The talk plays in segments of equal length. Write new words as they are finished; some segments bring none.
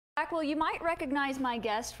Well, you might recognize my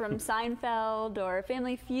guest from Seinfeld or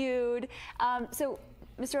Family Feud. So,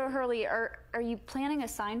 Mr. O'Hurley, are you planning a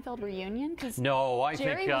Seinfeld reunion? No, I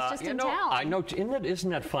Jerry think was just in town. I know.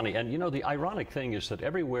 Isn't that funny? And you know, the ironic thing is that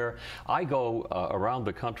everywhere I go around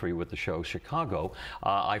the country with the show, Chicago,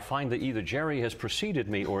 I find that either Jerry has preceded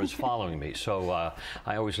me or is following me. So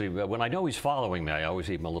I always leave, when I know he's following me, I always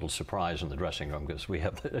leave him a little surprise in the dressing room because we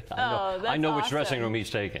have. I know which dressing room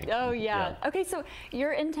he's taking. Oh yeah. Okay, so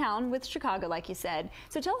you're in town with Chicago, like you said.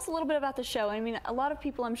 So tell us a little bit about the show. I mean, a lot of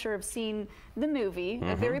people, I'm sure, have seen the movie,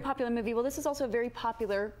 a very popular movie. Well, this is also a very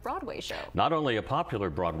popular Broadway show. Not only a popular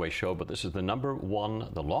Broadway show, but this is the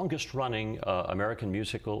 #1, the longest running American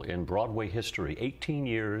musical in Broadway history. 18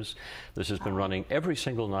 years. This has been running every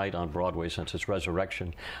single night on Broadway since its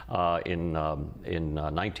resurrection in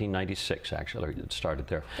 1996, actually. It started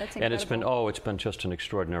there. That's and incredible. it's been just an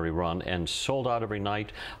extraordinary run and sold out every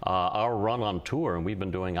night. Our run on tour,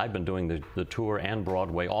 and I've been doing the tour and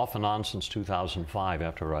Broadway off and on since 2005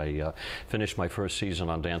 after I finished my first season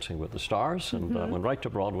on Dancing with the Stars and went right to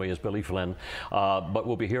Broadway as Billy Flynn. But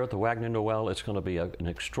we'll be here at the Wagner Noel. It's going to be an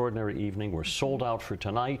extraordinary evening. We're sold out for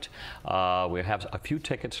tonight. We have a few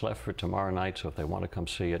tickets left for tomorrow night, so if they want to come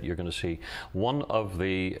see it, you're going to see one of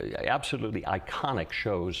the absolutely iconic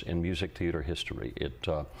shows in music theater history.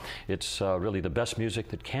 It's really the best music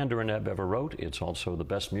that Kander and Ebb ever wrote. It's also the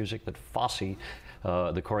best music that Fosse,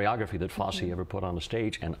 the choreography that Fosse ever put on the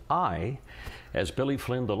stage. And I, as Billy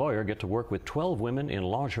Flynn, the lawyer, get to work with 12 women in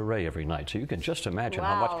lingerie every night. So you can just imagine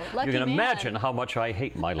how much. Lucky you can man. imagine how much I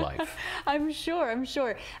hate my life. I'm sure.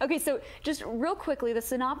 Okay, so just real quickly, the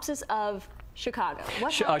synopsis of Chicago.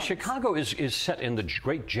 What happens? Chicago is set in the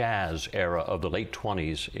great jazz era of the late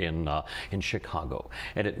 20s in Chicago,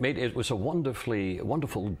 and it was a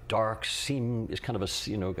wonderful dark it's kind of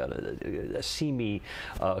a seamy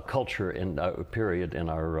culture in period in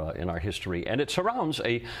our history, and it surrounds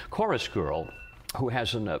a chorus girl who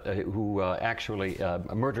actually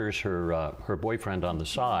murders her boyfriend on the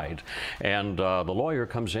side, and the lawyer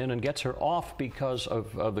comes in and gets her off because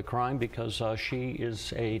of the crime, because she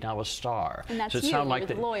is now a star. And that's Does it sound like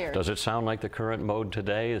the lawyer. Does it sound like the current mode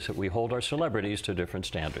today? Is that we hold our celebrities to different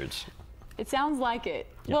standards? It sounds like it.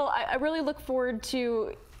 Yeah. Well, I really look forward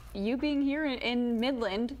to you being here in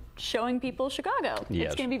Midland showing people Chicago. Yes.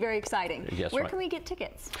 It's going to be very exciting. Yes, Where right. can we get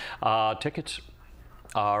tickets? Tickets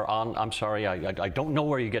are on, I'm sorry, I don't know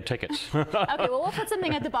where you get tickets. Okay, well, we'll put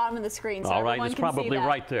something at the bottom of the screen so all right, everyone it's can see probably that.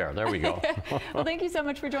 right there. There we go. Well, thank you so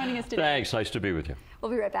much for joining us today. Thanks, nice to be with you.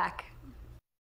 We'll be right back.